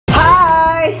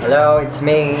Hello, it's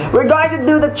me. We're going to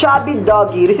do the Chubby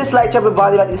Doggy. This is like Chubby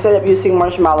Bunny, but instead of using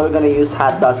marshmallow, we're gonna use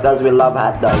hot dogs because we love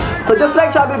hot dogs. So just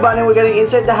like Chubby Bunny, we're gonna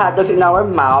insert the hot dogs in our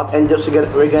mouth and just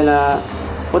we're gonna,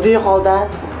 what do you call that?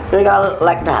 We're gonna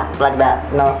like that,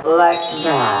 no, like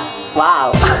that.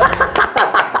 Wow.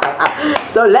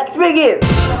 So let's begin.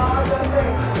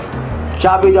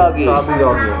 Chubby Doggy. Chubby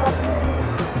Doggy.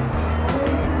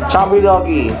 Chubby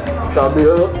Doggy. Chubby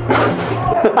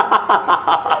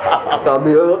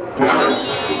Chubby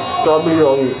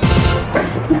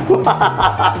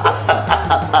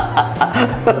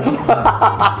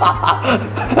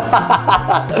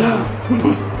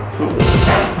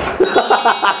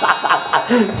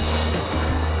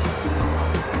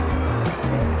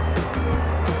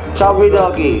Chubby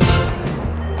Doggy.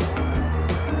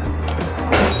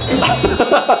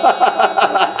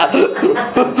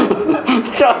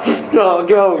 Chubby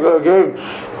Doggy. Go.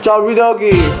 Chubby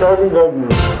Doggy. Chubby Doggy.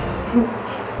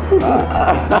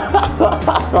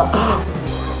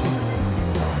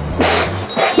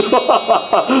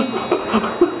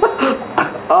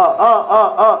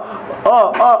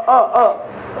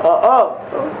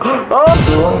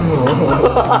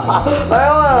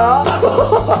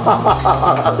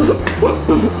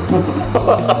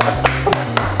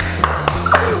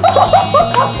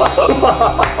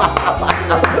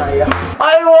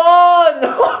 I won!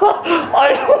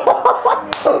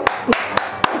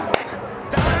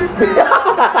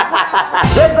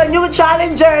 There's a new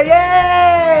challenger!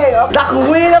 Yay! The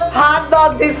queen of hot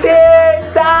dogs is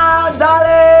here! Down,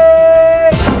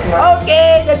 darling!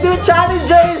 Okay, the new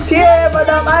challenger is here!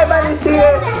 Madam Aivan is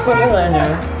here!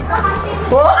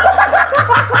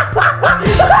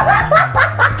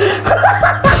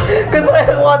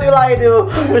 What do you like to do?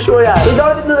 For sure, yeah. We're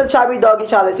going to do the Chubby Doggy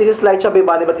challenge. This is like Chubby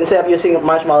Bunny, but instead of using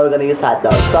marshmallow, we're going to use hot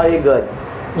dogs. So are you good?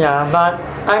 Yeah, but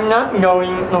I'm not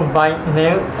going to bite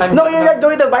them. No, you're not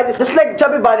going to bite this. It's like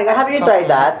Chubby Bunny. Have you tried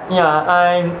that? Yeah,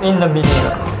 I'm in the middle.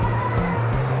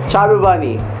 Chubby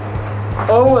Bunny.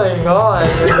 Oh my god.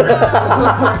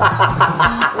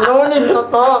 No need to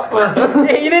talk.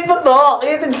 You need to talk. You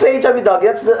need to say Chubby Doggy.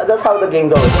 That's how the game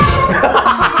goes.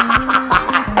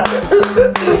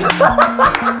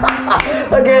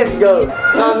 Again, go.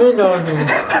 Chubby Doggy.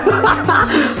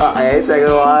 Okay,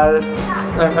 second one.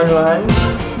 Second one.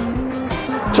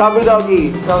 Chubby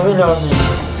Doggy. Chubby Doggy.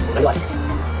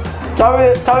 Chubby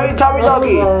Doggy. Chubby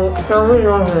Doggy.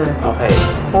 Okay.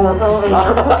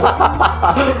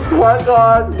 Work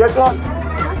on. Get on.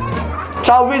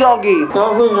 Chubby Doggy.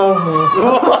 Chubby Doggy.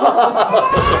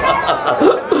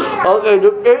 Okay,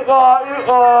 eat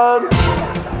on.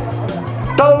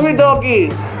 Chubby Doggy.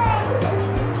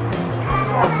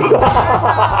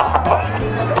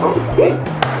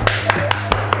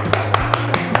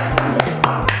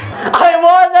 I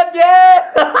won again!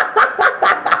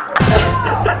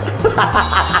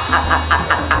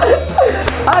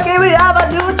 Okay, we have a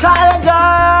new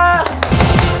challenger!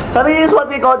 So this is what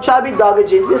we call Chubby Doggy.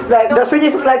 This is like, the switch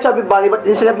is like Chubby Bunny, but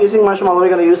instead of using marshmallow, we're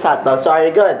gonna use hot dogs. So are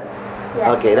you good?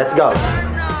 Yeah. Okay, let's go.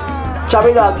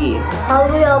 Chubby Doggy.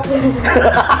 Chubby Doggy.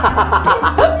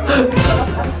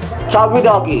 Chubby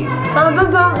Doggy.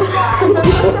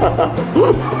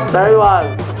 Very well.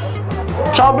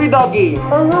 Chubby Doggy.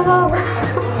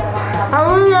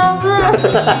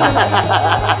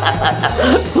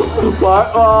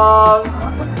 Part one.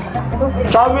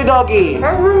 Chubby Doggy.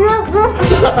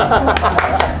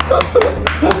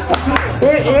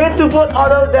 You need to put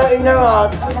all of them in your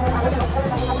mouth.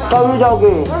 Chubby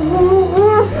Doggy.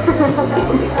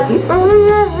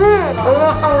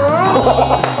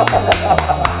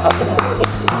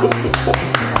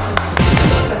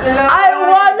 I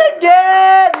won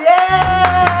again!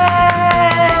 Yeah!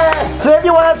 So if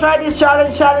you want to try this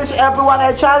challenge everyone,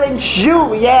 I challenge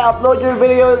you. Yeah, upload your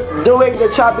video doing the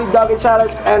Chubby Doggy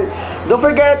challenge, and don't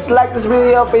forget to like this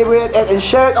video, favorite it, and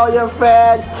share it all your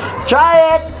friends. Try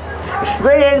it,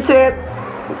 experience it,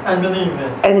 and believe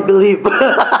it. and believe.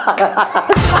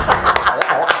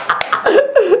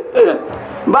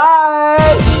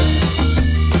 Bye!